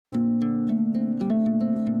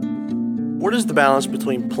What is the balance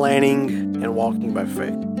between planning and walking by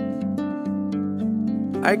faith?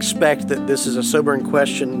 I expect that this is a sobering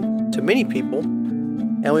question to many people,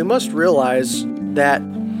 and we must realize that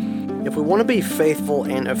if we want to be faithful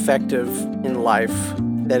and effective in life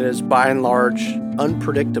that is by and large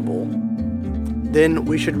unpredictable, then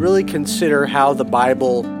we should really consider how the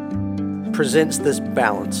Bible presents this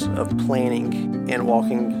balance of planning and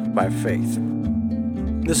walking by faith.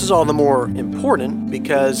 This is all the more important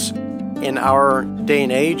because in our day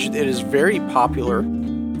and age, it is very popular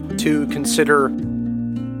to consider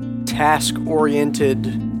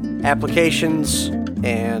task-oriented applications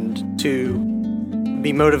and to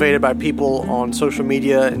be motivated by people on social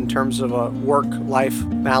media in terms of a work-life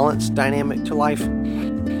balance dynamic to life,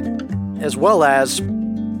 as well as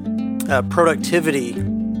productivity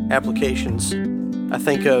applications. I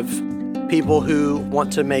think of people who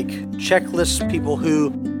want to make checklists, people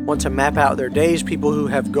who want to map out their days, people who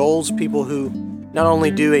have goals, people who not only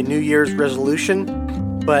do a New Year's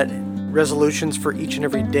resolution, but resolutions for each and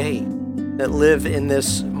every day that live in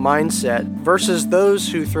this mindset, versus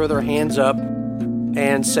those who throw their hands up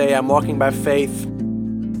and say, I'm walking by faith.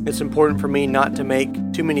 It's important for me not to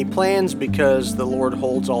make too many plans because the Lord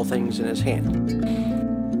holds all things in His hand.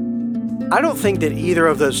 I don't think that either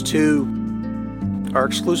of those two are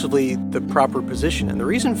exclusively the proper position, and the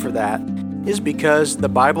reason for that is because the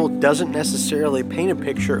Bible doesn't necessarily paint a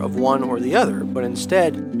picture of one or the other, but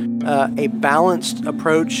instead a balanced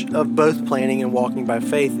approach of both planning and walking by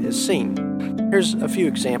faith is seen. Here's a few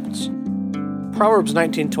examples. Proverbs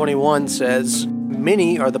 19:21 says,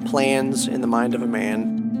 "Many are the plans in the mind of a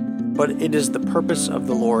man, but it is the purpose of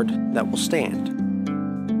the Lord that will stand."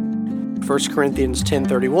 1 Corinthians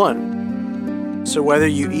 10:31, "So whether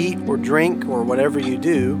you eat or drink or whatever you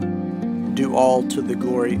do all to the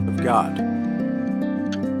glory of God."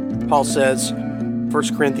 Paul says,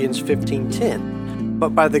 1 Corinthians 15:10,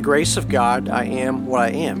 "But by the grace of God I am what I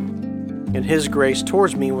am, and His grace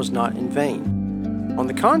towards me was not in vain. On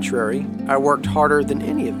the contrary, I worked harder than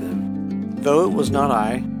any of them, though it was not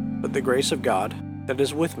I, but the grace of God that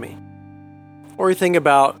is with me." Or you think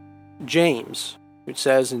about James, which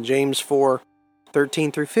says in James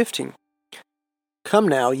 4:13 through 15, "Come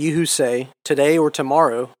now, you who say, today or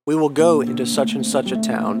tomorrow we will go into such and such a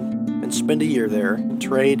town and spend a year there and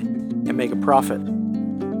trade and make a profit.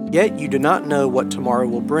 Yet you do not know what tomorrow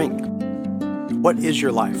will bring. What is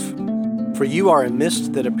your life? For you are a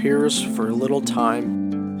mist that appears for a little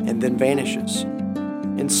time and then vanishes.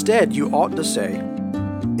 Instead, you ought to say,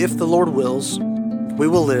 if the Lord wills, we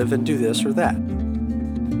will live and do this or that."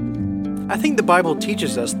 I think the Bible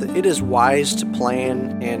teaches us that it is wise to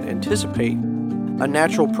plan and anticipate a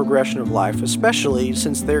natural progression of life, especially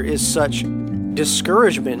since there is such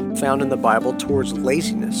discouragement found in the Bible towards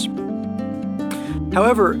laziness.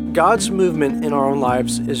 However, God's movement in our own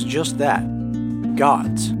lives is just that,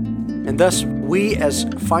 God's. And thus, we as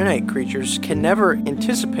finite creatures can never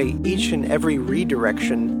anticipate each and every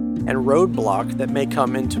redirection and roadblock that may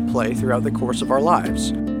come into play throughout the course of our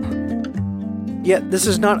lives. Yet, this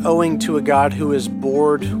is not owing to a God who is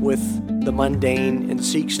bored with the mundane and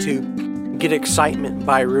seeks to get excitement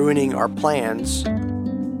by ruining our plans.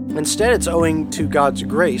 Instead, it's owing to God's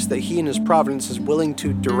grace that He in His providence is willing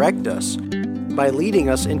to direct us by leading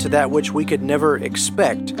us into that which we could never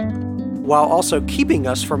expect, while also keeping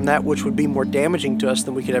us from that which would be more damaging to us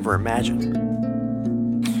than we could ever imagine.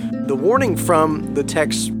 The warning from the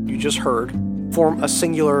text you just heard form a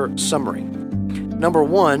singular summary. Number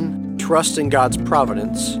 1, trust in God's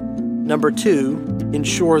providence. Number 2,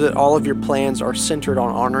 ensure that all of your plans are centered on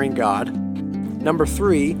honoring God. Number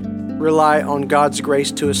 3, rely on God's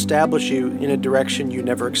grace to establish you in a direction you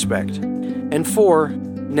never expect. And 4,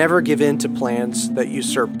 never give in to plans that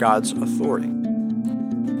usurp God's authority.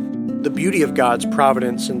 The beauty of God's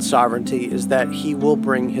providence and sovereignty is that He will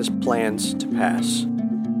bring His plans to pass.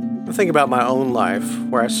 I think about my own life,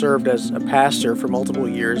 where I served as a pastor for multiple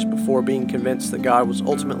years before being convinced that God was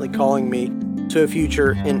ultimately calling me to a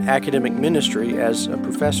future in academic ministry as a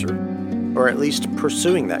professor, or at least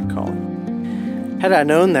pursuing that calling. Had I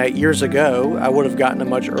known that years ago, I would have gotten a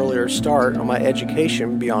much earlier start on my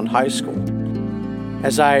education beyond high school.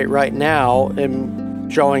 As I right now am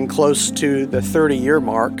drawing close to the 30-year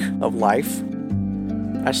mark of life,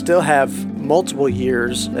 I still have multiple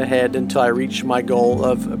years ahead until I reach my goal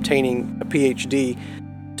of obtaining a PhD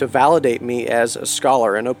to validate me as a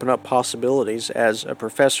scholar and open up possibilities as a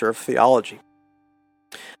professor of theology.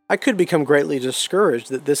 I could become greatly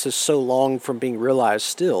discouraged that this is so long from being realized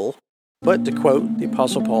still, but to quote the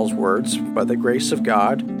Apostle Paul's words, "By the grace of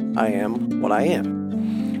God, I am what I am."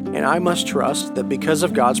 And I must trust that because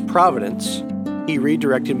of God's providence, He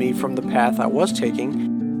redirected me from the path I was taking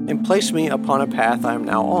and placed me upon a path I am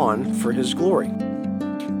now on for His glory.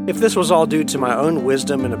 If this was all due to my own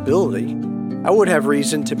wisdom and ability, I would have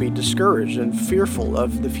reason to be discouraged and fearful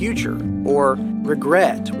of the future, or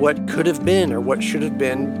regret what could have been or what should have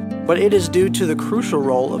been, but it is due to the crucial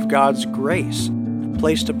role of God's grace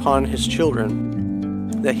placed upon His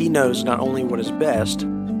children that He knows not only what is best,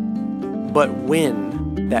 but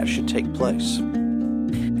when that should take place.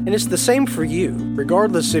 And it's the same for you,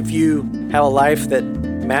 regardless if you have a life that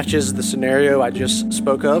matches the scenario I just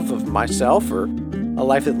spoke of myself, or a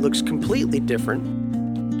life that looks completely different.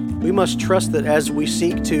 We must trust that as we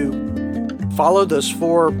seek to follow those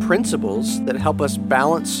 4 principles that help us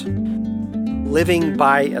balance living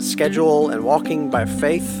by a schedule and walking by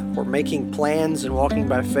faith, or making plans and walking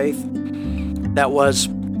by faith, that was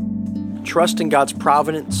trust in God's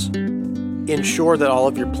providence, ensure that all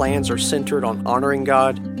of your plans are centered on honoring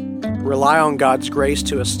God, rely on God's grace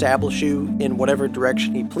to establish you in whatever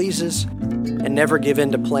direction He pleases, and never give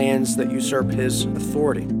in to plans that usurp His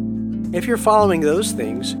authority. If you're following those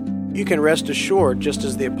things, you can rest assured, just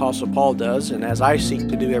as the Apostle Paul does, and as I seek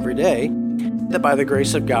to do every day, that by the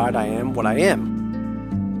grace of God I am what I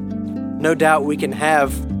am. No doubt we can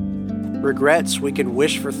have regrets, we can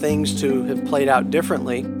wish for things to have played out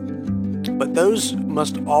differently, but those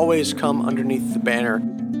must always come underneath the banner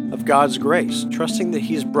of God's grace, trusting that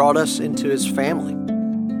He's brought us into His family,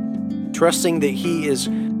 trusting that He is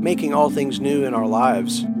making all things new in our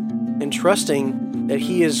lives, and trusting that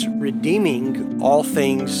He is redeeming all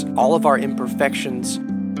things, all of our imperfections,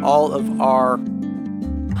 all of our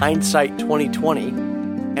hindsight 2020,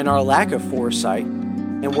 and our lack of foresight,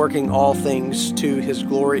 and working all things to His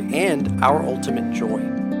glory and our ultimate joy.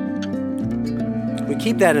 We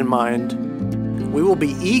keep that in mind, we will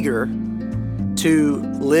be eager to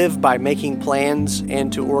live by making plans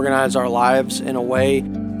and to organize our lives in a way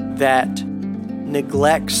that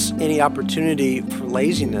neglects any opportunity for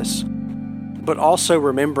laziness, but also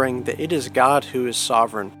remembering that it is God who is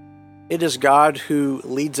sovereign. It is God who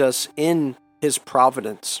leads us in His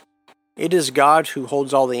providence. It is God who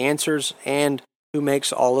holds all the answers and who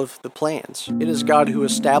makes all of the plans. It is God who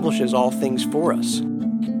establishes all things for us.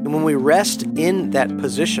 And when we rest in that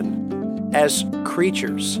position as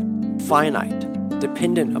creatures, finite,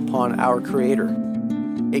 dependent upon our Creator,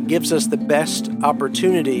 it gives us the best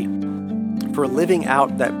opportunity for living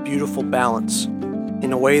out that beautiful balance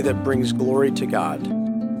in a way that brings glory to God.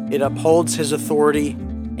 It upholds His authority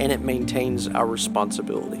and it maintains our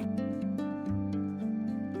responsibility.